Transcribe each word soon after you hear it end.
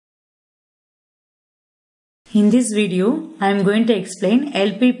In this video, I am going to explain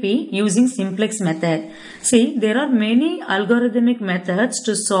LPP using simplex method. See, there are many algorithmic methods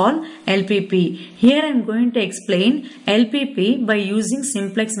to solve LPP. Here I am going to explain LPP by using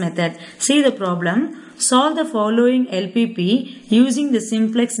simplex method. See the problem. Solve the following LPP using the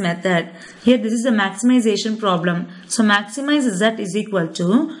simplex method. Here this is a maximization problem. So maximize z is equal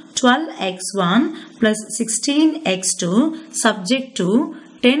to 12x1 plus 16x2 subject to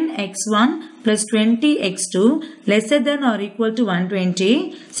 10x1 plus 20x2 lesser than or equal to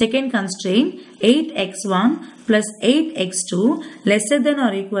 120. Second constraint 8x1 plus 8x2 lesser than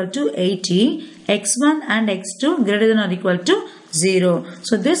or equal to 80. x1 and x2 greater than or equal to 0.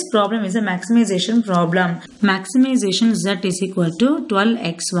 So this problem is a maximization problem. Maximization z is equal to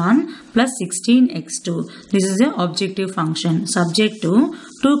 12x1 plus 16x2. This is the objective function. Subject to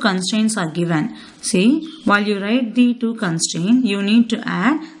two constraints are given. See, while you write the two constraints, you need to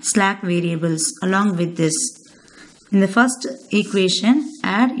add slack variables along with this. In the first equation,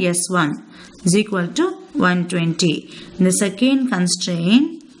 add s1 is equal to 120. In the second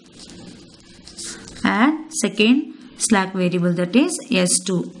constraint, add second slack variable, that is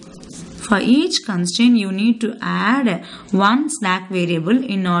s2. For each constraint, you need to add one slack variable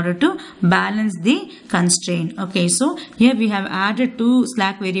in order to balance the constraint. Okay, so here we have added two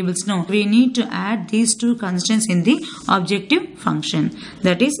slack variables. Now we need to add these two constraints in the objective function,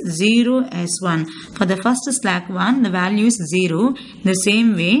 that is 0 s1. For the first slack 1, the value is 0. The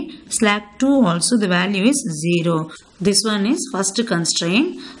same way, slack 2 also the value is 0. This one is first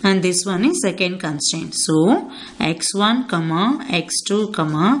constraint and this one is second constraint. So x1, x2,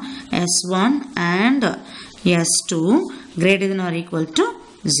 s1 and s2 greater than or equal to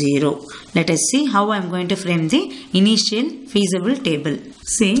 0. Let us see how I am going to frame the initial feasible table.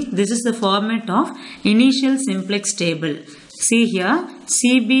 See, this is the format of initial simplex table. See here,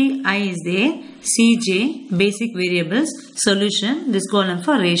 CBI is there, Cj basic variables, solution, this column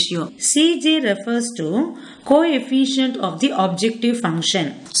for ratio. Cj refers to coefficient of the objective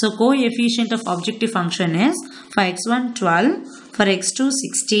function. So coefficient of objective function is for x1 12, for x2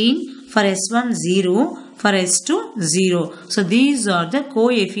 16, for s1 0, for s2 0. So these are the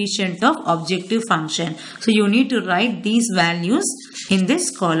coefficient of objective function. So you need to write these values in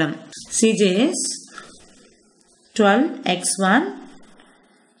this column. Cj is 12x1,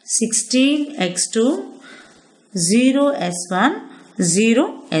 16x2, 0 s1,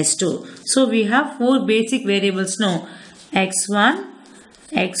 0 s2. So we have four basic variables now, x1,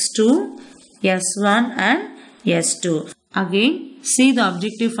 x2, s1 and s2. Again, see the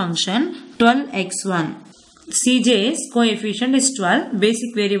objective function 12x1. Cj is coefficient is 12,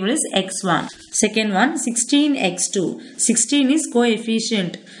 basic variable is x1. Second one 16x2. 16 is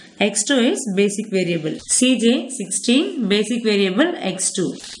coefficient. x2 is basic variable. Cj 16, basic variable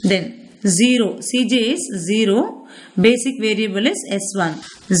x2. Then 0. Cj is 0, basic variable is s1.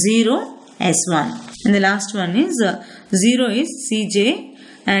 0 s1. And the last one is 0 is Cj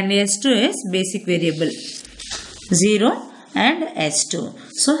and s2 is basic variable. 0 and s2.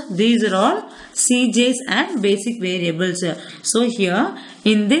 So these are all Cj's and basic variables. So here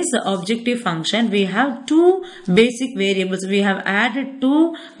in this objective function we have two basic variables. We have added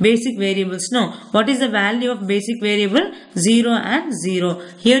two basic variables. Now what is the value of basic variable? 0 and 0.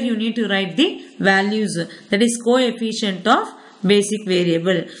 Here you need to write the values, that is coefficient of basic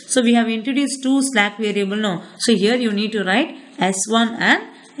variable. So we have introduced two slack variable now. So here you need to write s1 and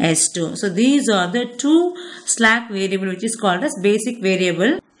s2. So these are the two slack variable which is called as basic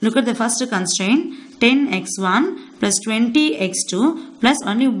variable. Look at the first constraint, 10x1 plus 20x2 plus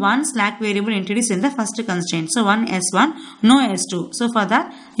only one slack variable introduced in the first constraint. So 1 s1, no s2. So for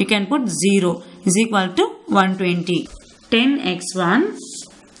that you can put 0 is equal to 120. 10x1,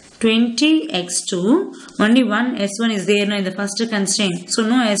 20x2, only one s1 is there now in the first constraint. So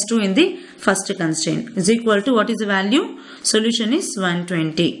no s2 in the first constraint is equal to what is the value? Solution is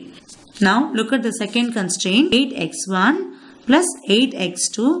 120. Now look at the second constraint, 8x1 plus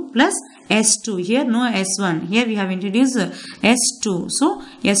 8x2 plus s2. Here no s1. Here we have introduced s2. So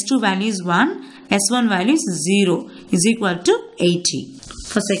s2 value is 1, s1 value is 0 is equal to 80.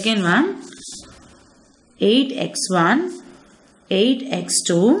 For second one, 8x1,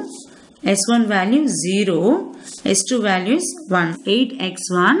 8x2, s1 value 0, s2 value is 1.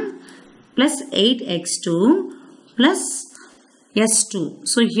 8x1 plus 8x2 plus s2.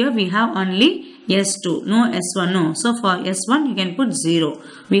 So here we have only s2, no s1, no. So for s1 you can put 0.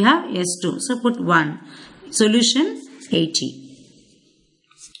 We have s2, so put 1. Solution 80.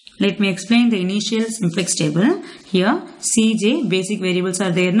 Let me explain the initial simplex table. Here Cj basic variables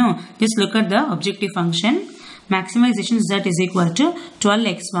are there, no. Just look at the objective function. maximization z is equal to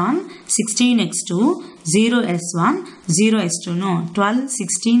 12x1, 16x2, 0s1, 0s2. No, 12,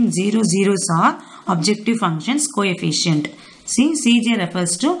 16, 0, 0s are objective functions coefficient. See, Cj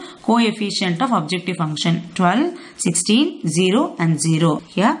refers to coefficient of objective function 12, 16, 0 and 0.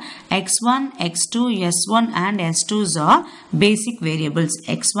 Here x1, x2, s1 and s2s are basic variables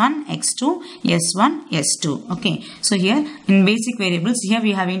x1, x2, s1, s2. Okay. So here in basic variables, here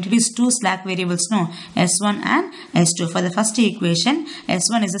we have introduced two slack variables, no, s1 and s2. For the first equation,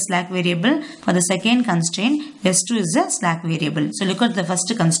 s1 is a slack variable. For the second constraint, s2 is a slack variable. So look at the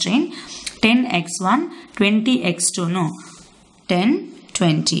first constraint, 10x1, 20x2, no, 10,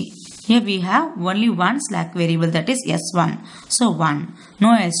 20. Here we have only one slack variable, that is s1. So 1.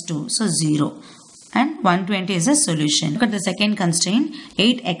 No s2. So 0. And 120 is a solution. Look at the second constraint.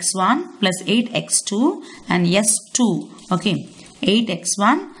 8x1 plus 8x2 and s2. Okay.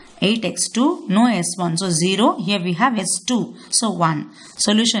 8x1, 8x2. No s1. So 0. Here we have s2. So 1.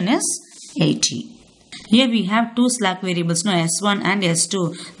 Solution is 80. Here we have two slack variables, no, s1 and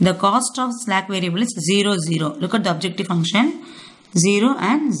s2. The cost of slack variable is 0, 0. Look at the objective function, 0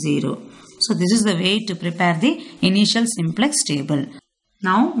 and 0. So this is the way to prepare the initial simplex table.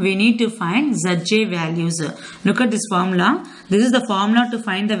 Now we need to find Zj values. Look at this formula. This is the formula to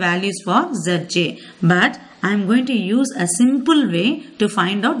find the values for Zj. But I am going to use a simple way to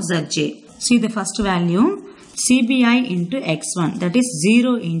find out Zj. See the first value, CBI into x1, that is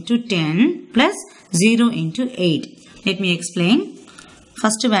 0 into 10 plus 0 into 8. Let me explain.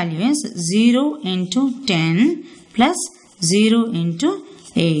 First value is 0 into 10 plus 0 into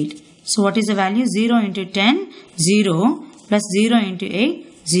 8. So what is the value? 0 into 10, 0 plus 0 into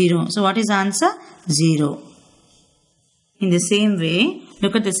 8, 0. So what is the answer? 0. In the same way,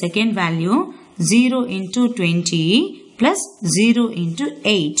 look at the second value, 0 into 20 plus 0 into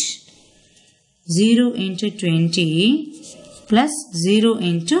 8. 0 into 20 plus 0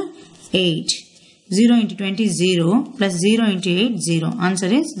 into 8. 0 into 20 is 0 plus 0 into 8 0. Answer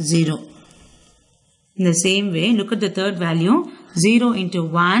is 0. In the same way, look at the third value, 0 into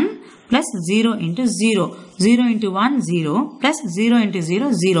 1 plus 0 into 0. 0 into 1 0 plus 0 into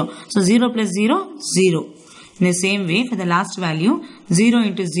 0 0. So 0 plus 0 0. In the same way, for the last value, 0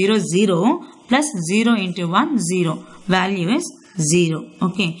 into 0 0 plus 0 into 1 0. Value is 0.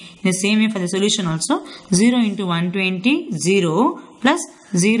 Okay. In the same way, for the solution also, 0 into 120 0 plus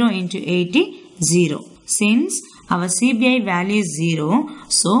 0 into 80 0. Since our CBI value is 0,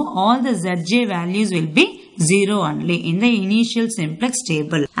 so all the Zj values will be 0 only in the initial simplex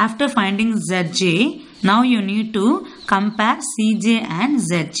table. After finding Zj, now you need to compare Cj and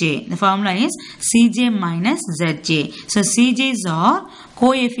Zj. The formula is Cj minus Zj. So Cj's are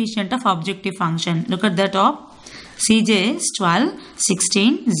coefficient of objective function. Look at the top. Cj is 12,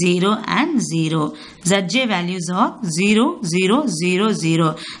 16, 0 and 0. Zj values are 0, 0, 0,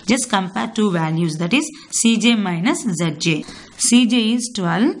 0. Just compare two values, that is Cj minus Zj. Cj is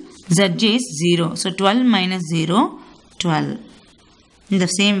 12, Zj is 0. So 12 minus 0, 12. In the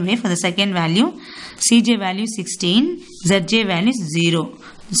same way, for the second value, Cj value 16, Zj value is 0.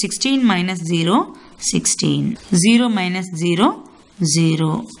 16 minus 0, 16. 0 minus 0,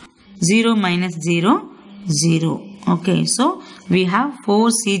 0. 0 minus 0, 0. Okay, so we have 4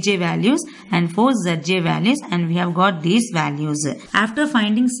 Cj values and 4 Zj values, and we have got these values. After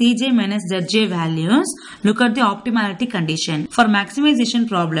finding Cj minus Zj values, look at the optimality condition. For maximization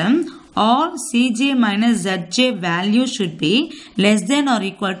problem, all Cj minus Zj values should be less than or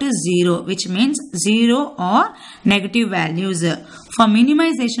equal to 0, which means 0 or negative values. For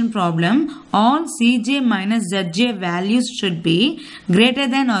minimization problem, all Cj minus Zj values should be greater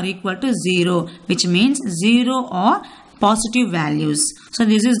than or equal to 0, which means 0 or positive values. So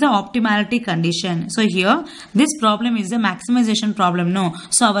this is the optimality condition. So here this problem is the maximization problem. No.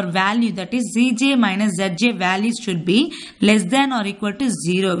 So our value, that is Cj minus Zj values, should be less than or equal to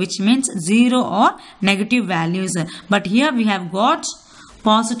 0, which means 0 or negative values. But here we have got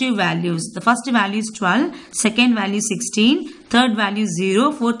positive values. The first value is 12, second value is 16, third value is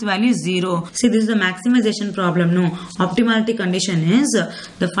 0, fourth value is 0. See, this is the maximization problem. No, optimality condition is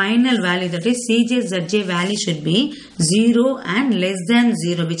the final value, that is Cj Zj value, should be 0 and less than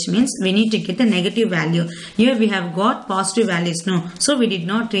 0, which means we need to get the negative value. Here we have got positive values. No, so we did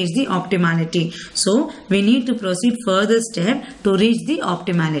not reach the optimality. So we need to proceed further step to reach the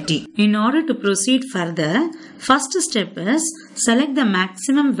optimality. In order to proceed further, first step is select the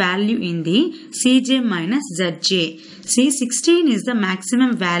maximum value in the Cj minus Zj. See, 16 is the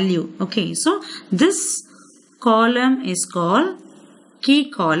maximum value. Okay, so this column is called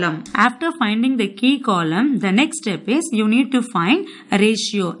key column. After finding the key column, the next step is you need to find a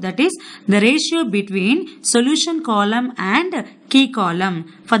ratio. That is the ratio between solution column and key column.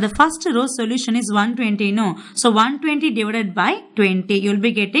 For the first row, solution is 120. No. So 120 divided by 20. You will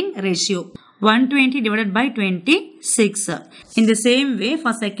be getting ratio. 120 divided by 26. In the same way,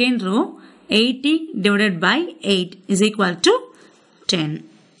 for second row, 80 divided by 8 is equal to 10.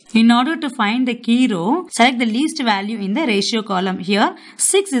 In order to find the key row, select the least value in the ratio column. Here,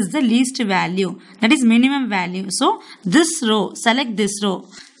 6 is the least value. That is minimum value. So, this row, select this row.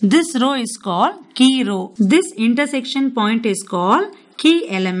 This row is called key row. This intersection point is called key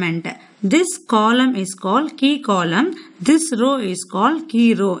element. This column is called key column. This row is called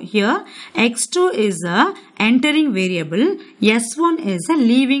key row. Here, x2 is a entering variable. S1 is a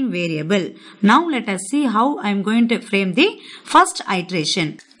leaving variable. Now, let us see how I am going to frame the first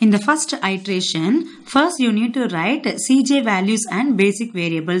iteration. In the first iteration, first you need to write Cj values and basic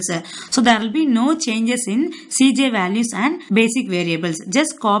variables. So, there will be no changes in Cj values and basic variables.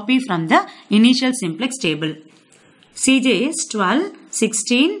 Just copy from the initial simplex table. Cj is 12,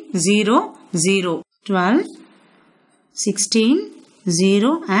 16, 0, 0. 12, 16,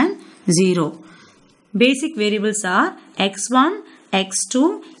 0 and 0. Basic variables are x1,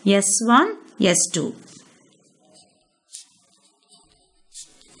 x2, s1, s2.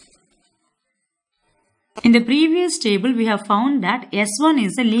 In the previous table, we have found that S1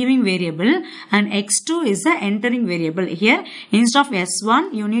 is a leaving variable and X2 is a entering variable. Here, instead of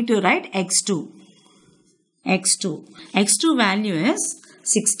S1, you need to write X2. X2 value is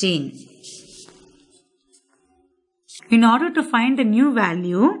 16. In order to find the new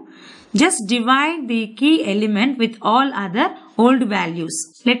value, just divide the key element with all other old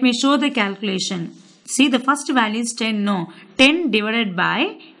values. Let me show the calculation. See, the first value is 10. No, 10 divided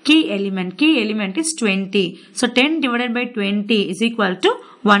by key element. Key element is 20. So, 10 divided by 20 is equal to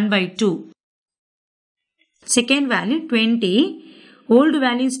 1 by 2. Second value 20. Old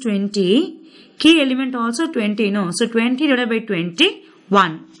value is 20. Key element also 20. No. So, 20 divided by 20,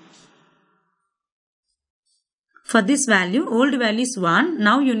 1. For this value, old value is 1.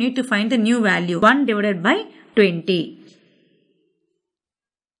 Now, you need to find the new value. 1 divided by 20.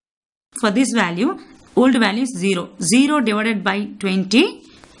 For this value, old value is 0. 0 divided by 20,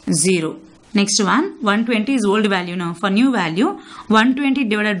 0. Next one, 120 is old value now. For new value, 120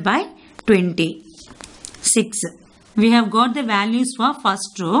 divided by 20, 6. We have got the values for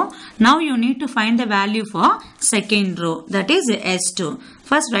first row. Now you need to find the value for second row. That is S2.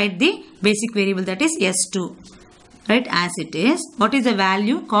 First write the basic variable, that is S2. Write as it is. What is the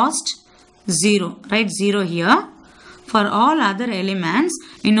value? Cost 0. Write 0 here. For all other elements,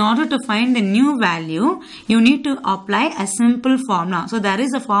 in order to find the new value, you need to apply a simple formula. So, there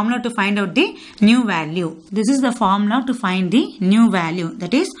is a formula to find out the new value. This is the formula to find the new value.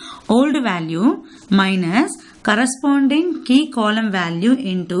 That is, old value minus corresponding key column value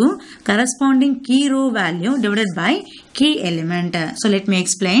into corresponding key row value divided by key element. So, let me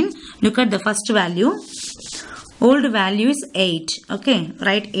explain. Look at the first value. Old value is 8. Okay,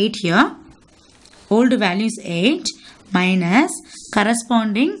 write 8 here. Old value is 8. Minus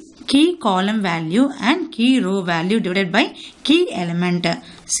corresponding key column value and key row value divided by key element.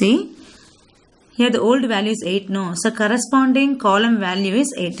 See, here the old value is 8. No, so corresponding column value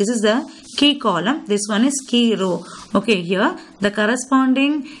is 8. This is the key column. This one is key row. Okay, here the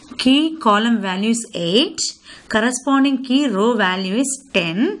corresponding key column value is 8. Corresponding key row value is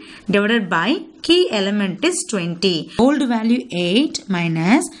 10 divided by key element is 20. Old value 8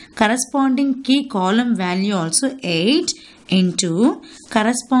 minus corresponding key column value also 8 into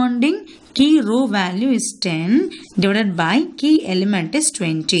corresponding key row value is 10 divided by key element is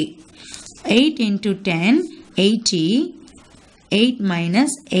 20. 8 into 10, 80. 8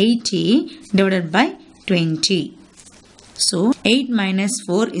 minus 80 divided by 20. So, 8 minus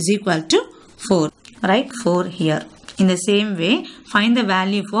 4 is equal to 4. Write 4 here. In the same way, find the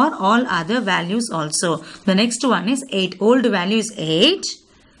value for all other values also. The next one is 8. Old value is 8.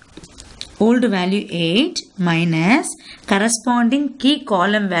 Old value 8 minus corresponding key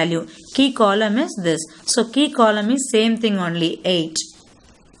column value. Key column is this. So, key column is same thing only, 8.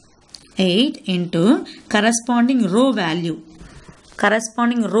 8 into corresponding row value.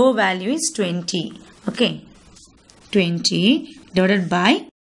 Corresponding row value is 20. Okay. 20 divided by.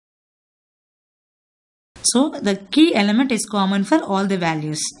 So, the key element is common for all the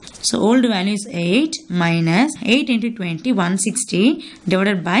values. So, old value is 8 minus 8 into 20, 160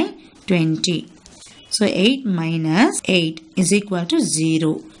 divided by 20. So, 8 minus 8 is equal to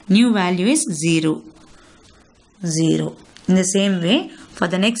 0. New value is 0. 0. In the same way, for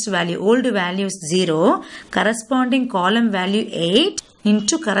the next value, old value is 0. Corresponding column value 8.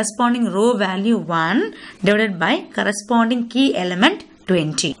 into corresponding row value 1 divided by corresponding key element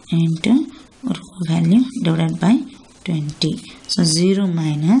 20 into row value divided by 20. So 0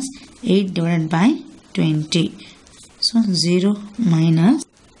 minus 8 divided by 20. So 0 minus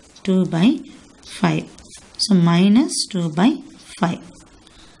 2 by 5. So minus 2 by 5.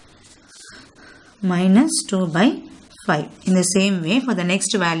 Minus 2 by 5. In the same way, for the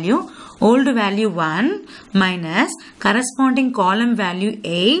next value, old value 1 minus corresponding column value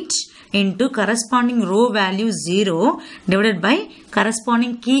 8 into corresponding row value 0 divided by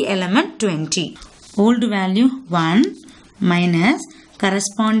corresponding key element 20. Old value 1 minus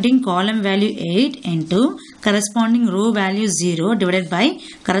corresponding column value 8 into corresponding row value 0 divided by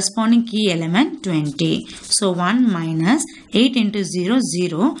corresponding key element 20. So 1 minus 8 into 0,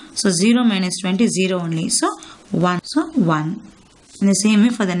 0. So 0 minus 20, 0 only. So 1. So 1. In the same way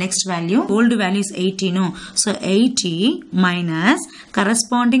for the next value, old value is 80. No. So 80 minus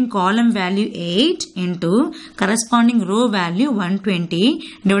corresponding column value 8 into corresponding row value 120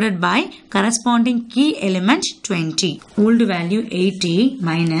 divided by corresponding key element 20. Old value 80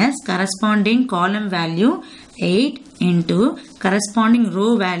 minus corresponding column value 8 into corresponding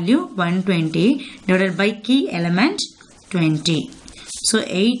row value 120 divided by key element 20. So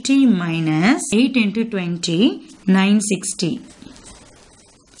 80 minus 8 into 20, 960.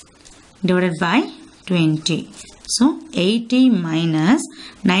 Divided by 20. So 80 minus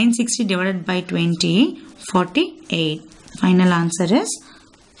 960 divided by 20, 48. Final answer is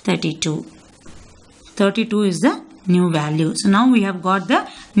 32. 32 is the new value. So now we have got the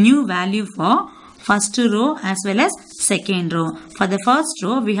new value for first row as well as second row. For the first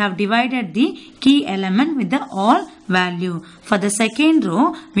row, we have divided the key element with the all value. For the second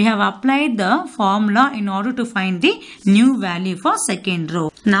row, we have applied the formula in order to find the new value for second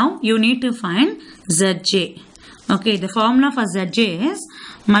row. Now you need to find Zj. Okay, the formula for Zj is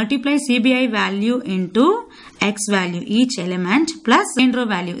multiply CBI value into X value, each element, plus second row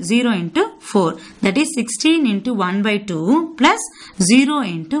value 0 into 4. That is 16 into 1 by 2 plus 0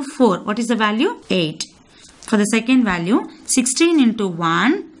 into 4. What is the value? 8. For the second value, 16 into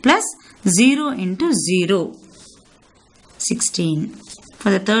 1 plus 0 into 0. 16. For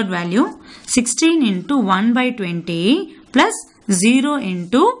the third value, 16 into 1 by 20 plus 0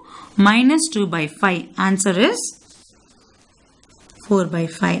 into minus 2 by 5. Answer is 4 by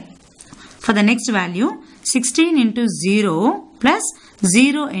 5. For the next value, 16 into 0 plus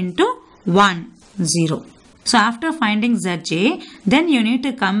 0 into 1, 0. So after finding Zj, then you need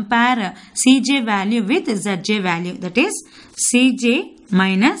to compare Cj value with Zj value. That is Cj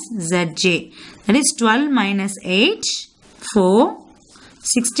minus Zj. That is 12 minus 8, 4.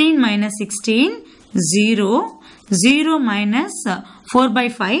 16 minus 16, 0. 0 minus 4 by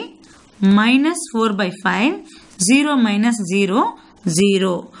 5, minus 4 by 5. 0 minus 0,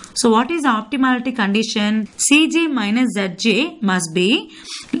 0. So what is the optimality condition? Cj minus Zj must be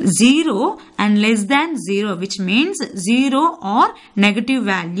 0 and less than 0, which means 0 or negative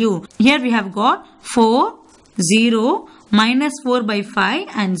value. Here we have got 4, 0, minus 4 by 5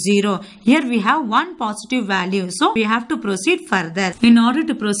 and 0. Here we have one positive value. So we have to proceed further. In order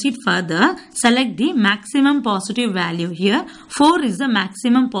to proceed further, select the maximum positive value. Here 4 is the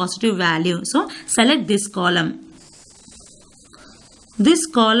maximum positive value. So select this column. This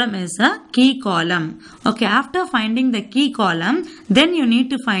column is a key column. Okay, after finding the key column, then you need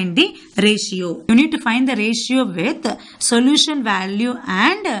to find the ratio. You need to find the ratio with solution value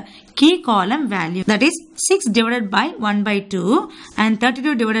and key column value. That is 6 divided by 1 by 2 and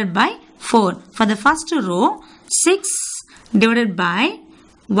 32 divided by 4. For the first row, 6 divided by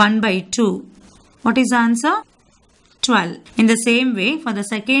 1 by 2. What is the answer? 12. In the same way, for the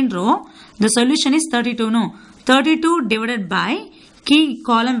second row, the solution is 32. No, 32 divided by key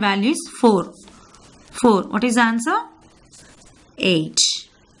column value is 4. 4. What is the answer? 8.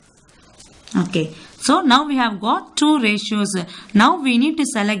 Okay. So now we have got two ratios. Now we need to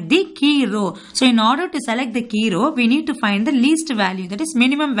select the key row. So in order to select the key row, we need to find the least value. That is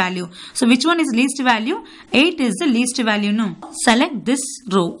minimum value. So which one is least value? 8 is the least value. No. Select this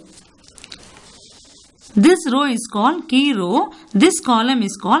row. This row is called key row. This column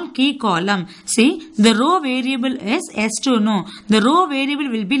is called key column. See, the row variable is S2. No, the row variable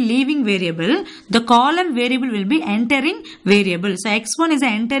will be leaving variable. The column variable will be entering variable. So, X1 is an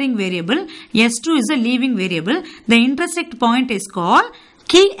entering variable. S2 is a leaving variable. The intersect point is called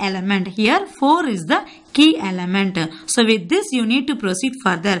key element. Here, 4 is the key element. So, with this, you need to proceed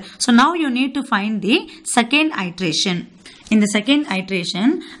further. So, now you need to find the second iteration. In the second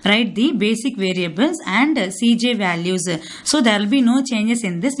iteration, write the basic variables and Cj values. So there will be no changes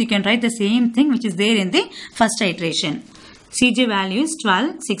in this. You can write the same thing which is there in the first iteration. Cj value is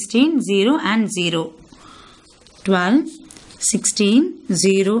 12, 16, 0 and 0. 12, 16,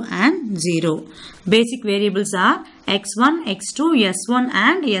 0 and 0. Basic variables are x1, x2, s1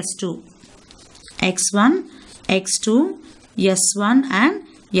 and s2. x1, x2, s1 and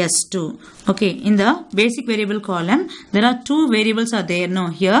s2. Okay, in the basic variable column, there are two variables are there now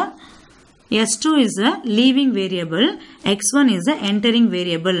here. S2 is a leaving variable, x1 is a entering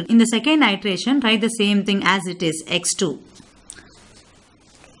variable. In the second iteration, write the same thing as it is, x2.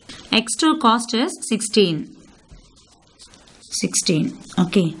 x2 cost is 16. 16.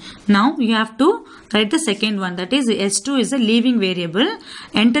 Okay. Now you have to write the second one, that is S2 is a leaving variable,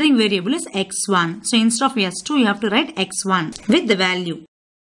 entering variable is x1. So instead of S2 you have to write x1 with the value.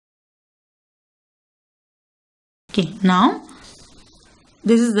 Okay. Now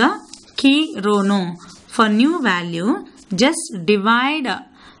this is the key row. No. For new value, just divide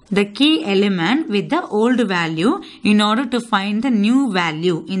the key element with the old value in order to find the new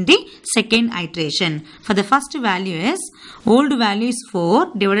value in the second iteration. For the first value is, old value is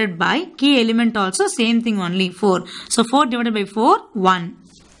 4 divided by key element also same thing only 4. So 4 divided by 4, 1.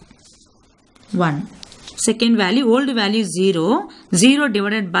 1. Second value, old value 0. 0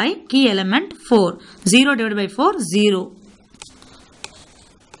 divided by key element 4. 0 divided by 4, 0.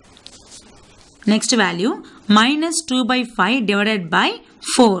 Next value, minus 2 by 5 divided by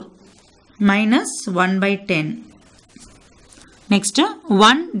 4. Minus 1 by 10. Next,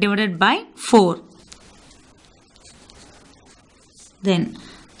 1 divided by 4. Then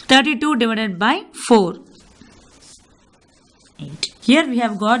 32 divided by 4. 8. Here we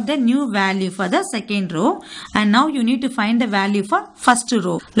have got the new value for the second row, and now you need to find the value for first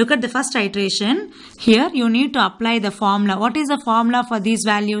row. Look at the first iteration. Here you need to apply the formula. What is the formula for these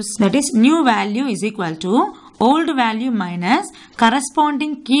values? That is, new value is equal to old value minus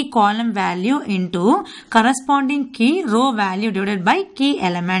corresponding key column value into corresponding key row value divided by key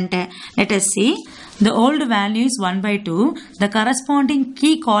element. Let us see. The old value is 1 by 2. The corresponding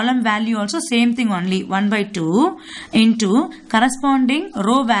key column value also same thing only, 1 by 2 into corresponding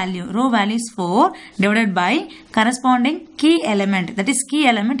row value. Row value is 4 divided by corresponding key element. That is, key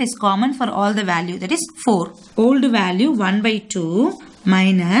element is common for all the value. That is 4. Old value 1 by 2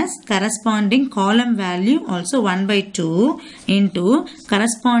 minus corresponding column value also 1 by 2 into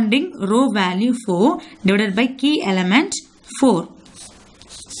corresponding row value 4 divided by key element 4.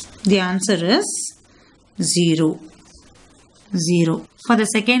 The answer is 0. 0. For the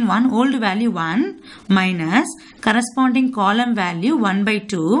second one, old value 1 minus corresponding column value 1 by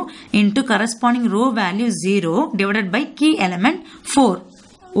 2 into corresponding row value 0 divided by key element 4.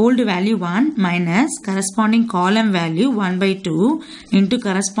 Old value 1 minus corresponding column value 1 by 2 into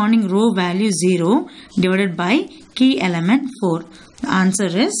corresponding row value 0 divided by key element 4. The answer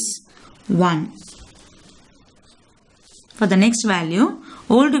is 1. For the next value,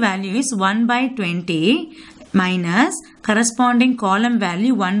 old value is 1 by 20 minus corresponding column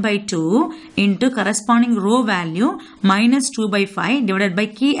value 1 by 2 into corresponding row value minus 2 by 5 divided by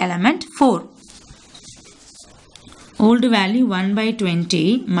key element 4. Old value 1 by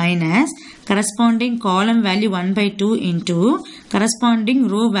 20 minus corresponding column value 1 by 2 into corresponding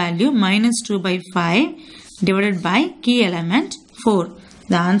row value minus 2 by 5 divided by key element 4.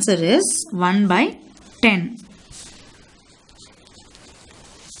 The answer is 1 by 10.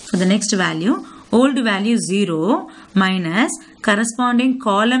 For the next value, old value 0 minus corresponding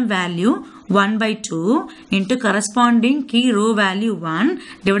column value 1 by 2 into corresponding key row value 1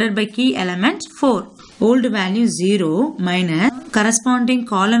 divided by key element 4. Old value 0 minus corresponding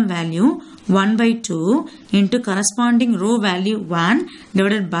column value 1 by 2 into corresponding row value 1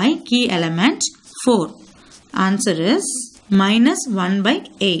 divided by key element 4. Answer is minus 1 by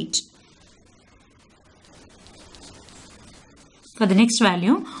 8. For the next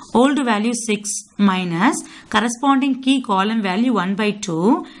value, old value 6 minus corresponding key column value 1 by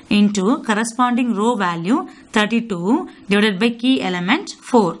 2 into corresponding row value 32 divided by key element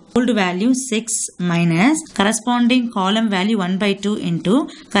 4. Old value 6 minus corresponding column value 1 by 2 into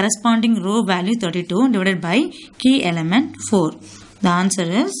corresponding row value 32 divided by key element 4. The answer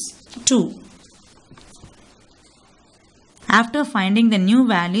is 2. After finding the new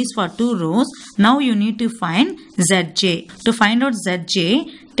values for two rows, now you need to find Zj. To find out Zj,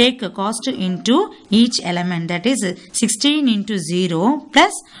 take a cost into each element. That is 16 into 0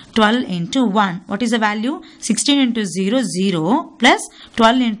 plus 12 into 1. What is the value? 16 into 0, 0 plus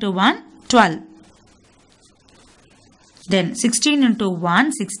 12 into 1, 12. Then 16 into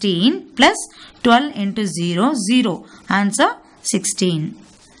 1, 16 plus 12 into 0, 0. Answer 16.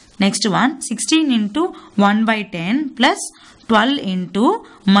 Next one, 16 into 1 by 10 plus 12 into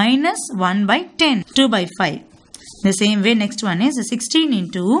minus 1 by 10, 2 by 5. The same way next one is 16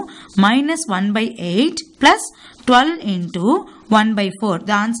 into minus 1 by 8 plus 12 into 1 by 4.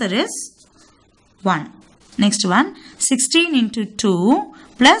 The answer is 1. Next one 16 into 2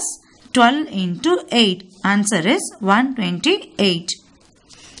 plus 12 into 8. Answer is 128.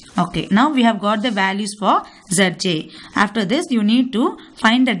 Okay, now we have got the values for Zj. After this, you need to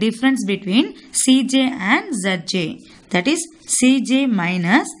find the difference between Cj and Zj. That is Cj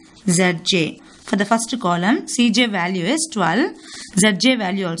minus Zj. For the first column, Cj value is 12. Zj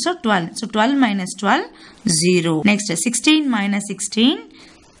value also 12. So 12 minus 12, 0. Next, 16 minus 16,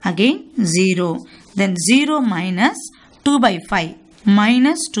 again 0. Then 0 minus 2 by 5.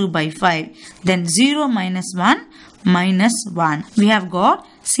 Minus 2 by 5. Then 0 minus 1, minus 1. We have got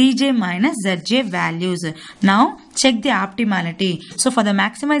Cj minus Zj values. Now check the optimality. So for the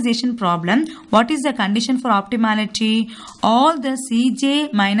maximization problem, what is the condition for optimality? All the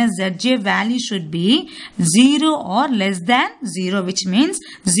Cj minus Zj value should be 0 or less than 0, which means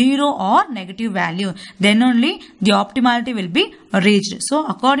 0 or negative value. Then only the optimality will be reached. So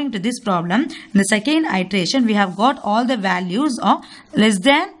according to this problem, in the second iteration, we have got all the values of less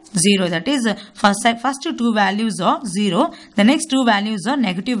than 0. That is first two values are 0. The next two values are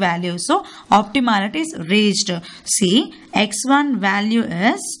negative values. So optimality is reached. See, x1 value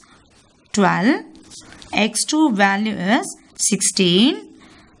is 12. x2 value is 16.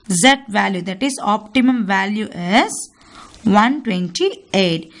 Z value, that is optimum value, is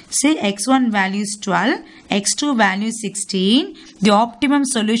 128. Say x1 value is 12. x2 value is 16. The optimum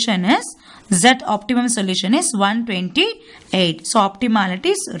solution is Z optimum solution is 128. So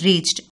optimality is reached.